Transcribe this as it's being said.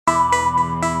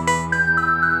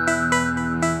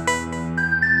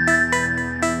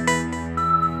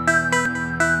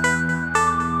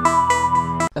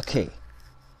Okay.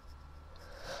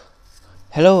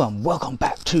 Hello and welcome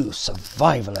back to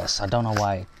Survivalist. I don't know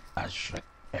why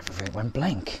everything went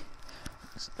blank.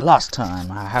 Last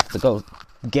time I have to go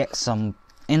get some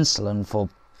insulin for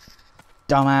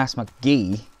dumbass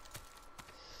McGee.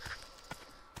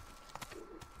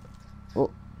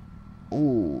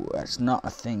 Oh, that's not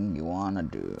a thing you wanna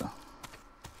do.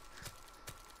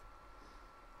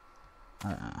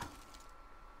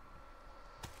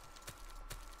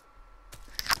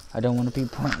 I don't want to be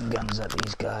pointing guns at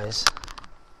these guys.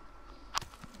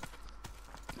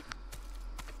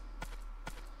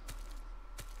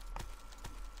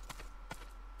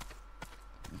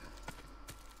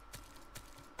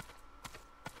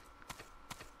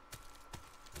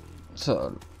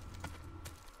 So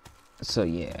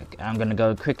yeah, I'm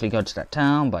gonna quickly go to that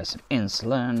town, buy some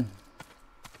insulin.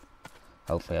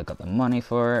 Hopefully I got the money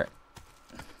for it.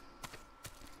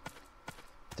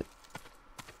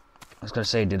 I was going to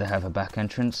say, did they have a back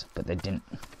entrance? But they didn't.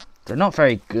 They're not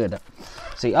very good.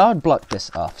 See, I would block this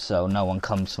off so no one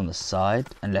comes from the side.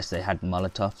 Unless they had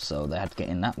Molotov, so they had to get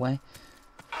in that way.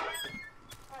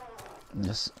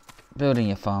 Just building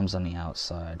your farms on the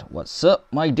outside. What's up,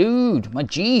 my dude? My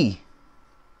G?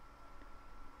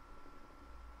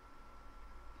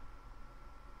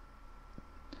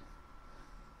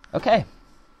 Okay.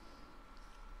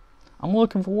 I'm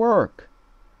looking for work.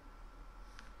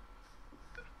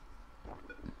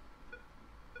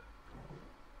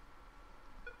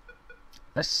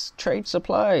 Let's trade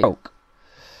supply. Oak.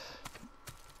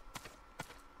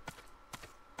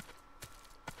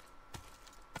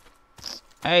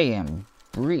 I am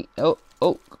oak.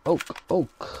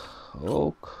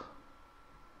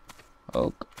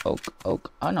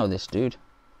 I know this dude.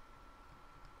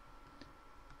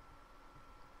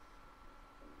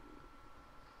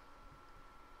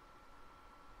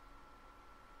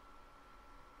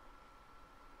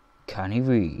 Can he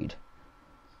read?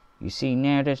 You see,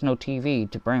 now there's no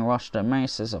TV to brainwash the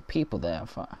masses of people there.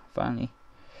 Finally,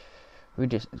 we're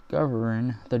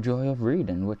discovering the joy of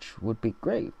reading, which would be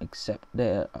great, except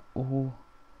they're all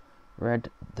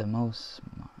read the most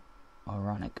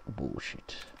ironic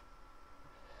bullshit.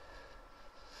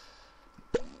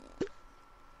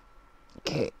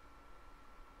 Okay.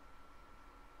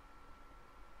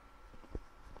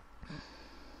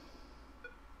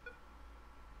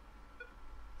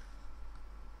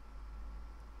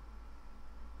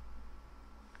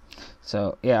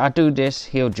 So, yeah, I do this,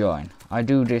 he'll join. I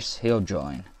do this, he'll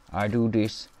join. I do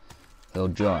this, he'll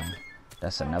join.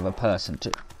 That's another person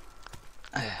to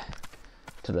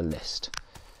the list.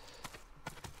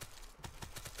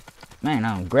 Man,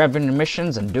 I'm grabbing the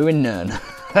missions and doing none.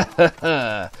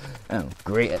 I'm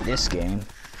great at this game.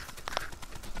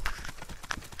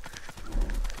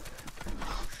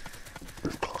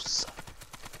 Close.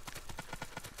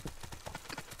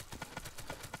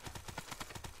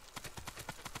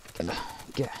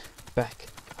 Get back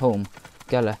home.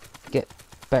 Gotta get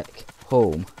back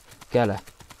home. Gotta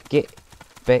get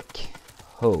back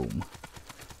home.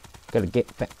 Gotta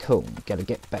get back home. Gotta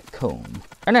get back home.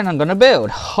 And then I'm gonna build.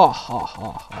 Ha ha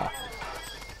ha ha.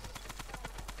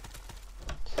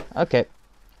 Okay.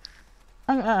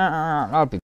 I'll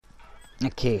be.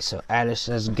 Okay, so Alice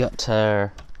has got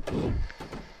her.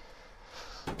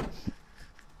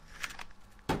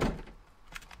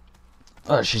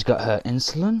 Oh, she's got her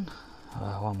insulin.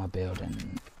 What am I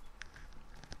building?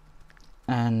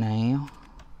 And now,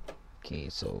 okay,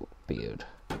 so build.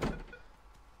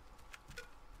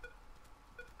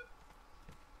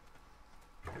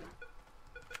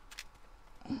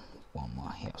 One more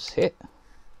house hit.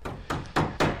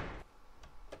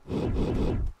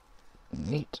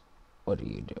 Neat. What are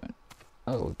you doing?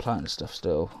 Oh, we're planting stuff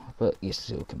still, but you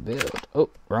still can build. Oh,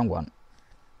 wrong one.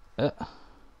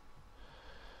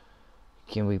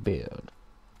 Can we build?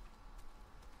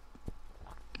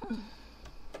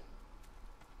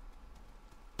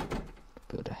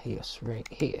 Build a house right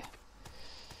here.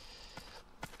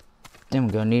 Then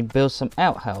we're gonna need to build some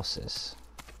outhouses.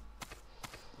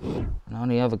 And I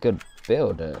only have a good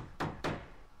builder.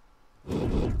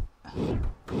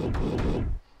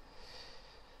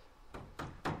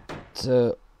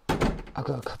 So I've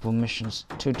got a couple missions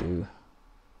to do.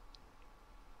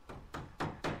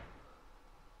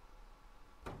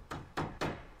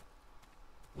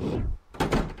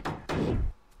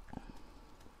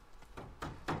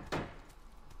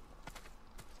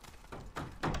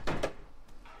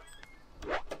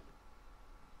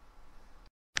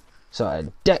 So I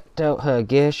decked out her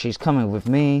gear. She's coming with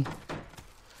me.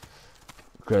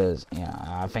 Because,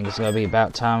 I think it's going to be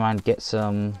about time I get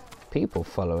some people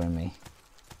following me.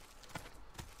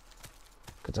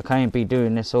 because I can't be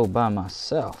doing this all by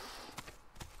myself.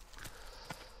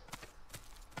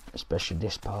 Especially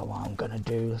this part, what I'm gonna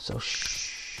do, so shh.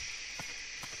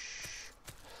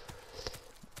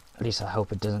 At least I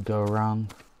hope it doesn't go wrong.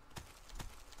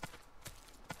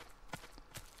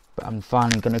 But I'm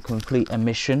finally gonna complete a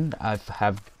mission I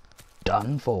have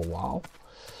done for a while,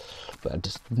 but I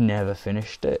just never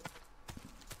finished it.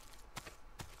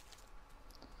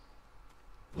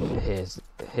 Here's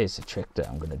the trick that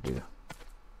I'm gonna do.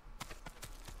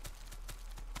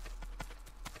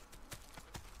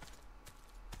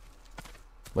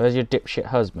 Where's your dipshit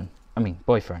husband? I mean,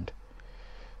 boyfriend.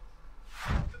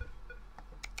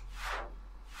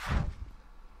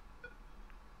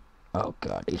 Oh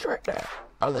god, he's right there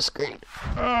on the screen.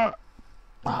 My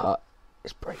heart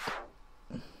is breaking.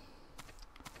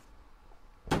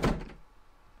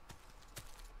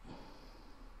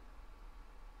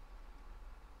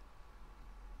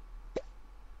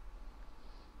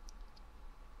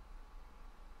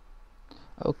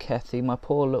 Oh, Kathy, my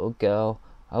poor little girl.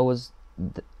 I was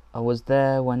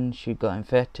there when she got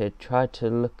infected. Tried to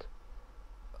look.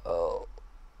 Oh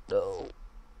no!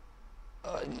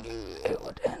 I knew it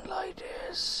would end like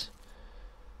this.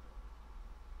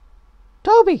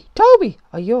 Toby,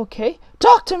 are you okay?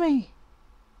 Talk to me.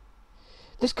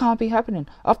 This can't be happening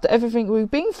after everything we've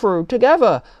been through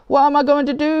together. What am I going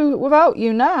to do without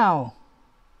you now?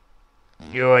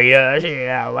 You're yours, you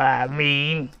know what I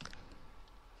mean?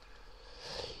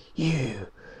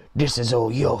 This is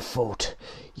all your fault.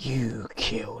 You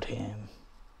killed him.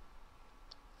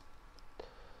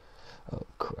 Oh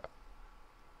crap.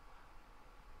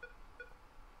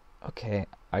 Okay,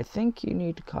 I think you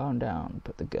need to calm down.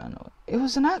 Put the gun away. It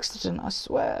was an accident, I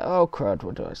swear. Oh crud,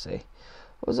 what do I say?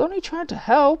 I was only trying to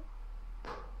help.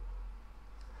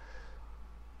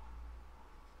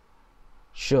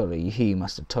 Surely he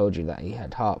must have told you that he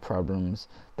had heart problems.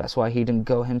 That's why he didn't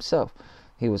go himself.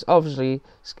 He was obviously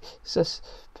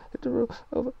susceptible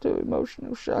to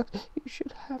emotional shock. You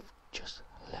should have just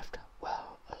left her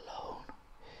well alone.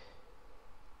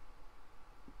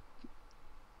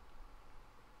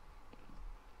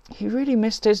 He really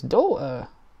missed his daughter.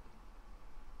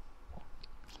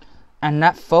 And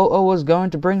that photo was going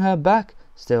to bring her back.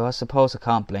 Still, I suppose I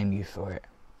can't blame you for it.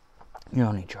 You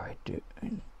only tried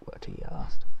doing what he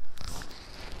asked.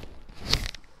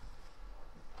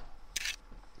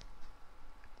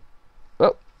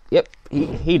 Oh, yep,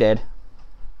 he did.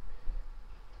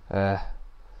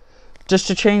 Just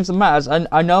to change the matters,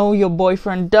 I know your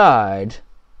boyfriend died,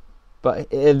 but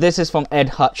this is from Ed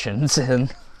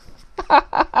Hutchinson.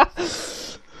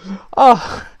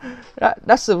 Oh,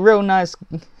 that's a real nice.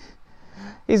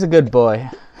 He's a good boy.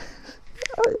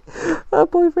 Her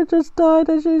boyfriend just died,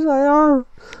 and she's like, oh,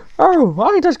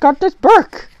 I just got this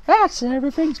book. That's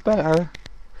everything's better.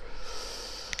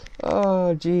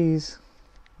 Oh, jeez.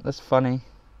 That's funny.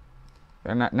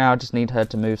 And now I just need her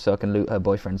to move so I can loot her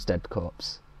boyfriend's dead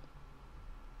corpse.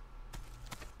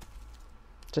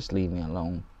 Just leave me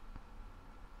alone.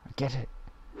 I get it.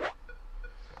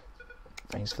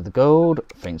 Thanks for the gold.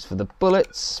 Thanks for the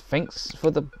bullets. Thanks for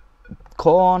the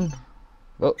corn.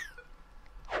 Oh,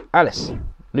 Alice,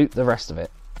 loot the rest of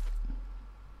it.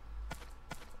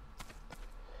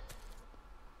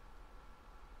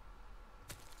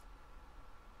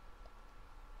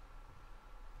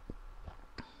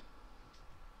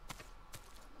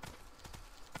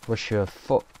 What's your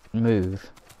foot move?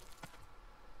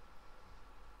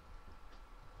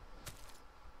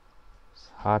 It's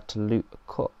hard to loot a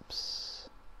corpse.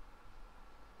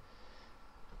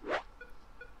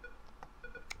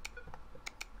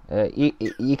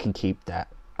 You can keep that.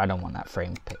 I don't want that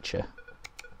framed picture.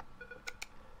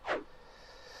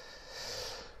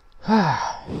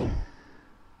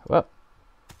 Well,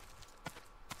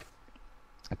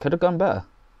 I could have gone better.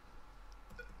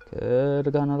 Could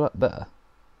have gone a lot better.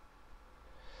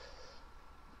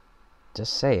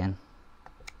 Just saying.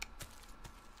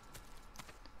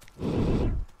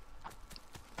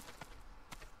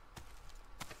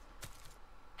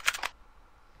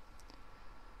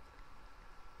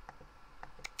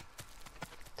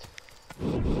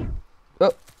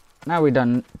 Well, now we've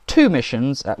done 2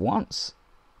 missions at once.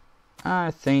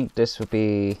 I think this would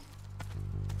be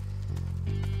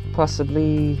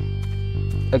possibly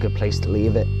a good place to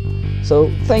leave it. So,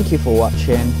 thank you for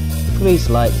watching. Please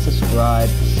like, subscribe,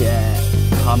 share,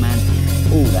 comment,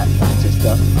 all that fancy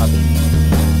stuff. I've been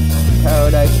in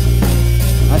Paradise.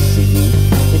 I see you.